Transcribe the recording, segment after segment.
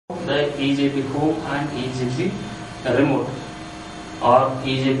The EJB home and EJB remote or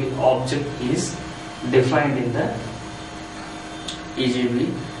EJB object is defined in the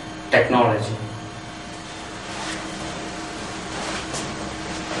EJB technology.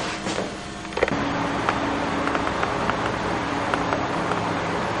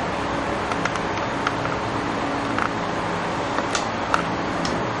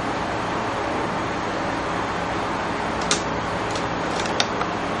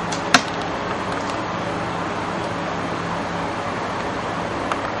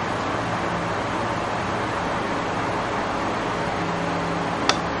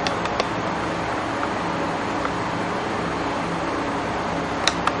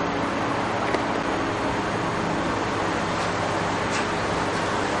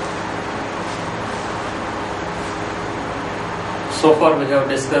 So far we have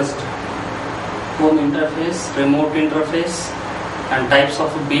discussed home interface, remote interface and types of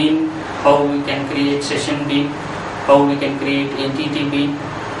bean, how we can create session bean, how we can create entity bean,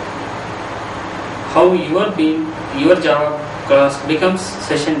 how your bean, your Java class becomes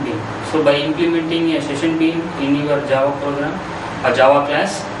session bean. So by implementing a session bean in your Java program, a Java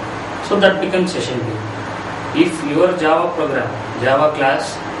class, so that becomes session bean. If your Java program, Java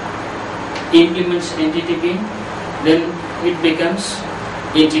class implements entity bean, then it becomes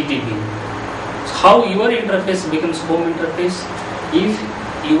entity bean. How your interface becomes home interface? If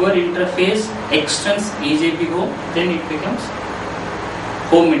your interface extends EJB home, then it becomes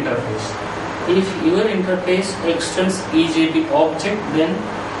home interface. If your interface extends EJB object, then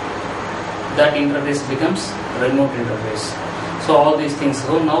that interface becomes remote interface. So all these things.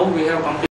 So now we have completed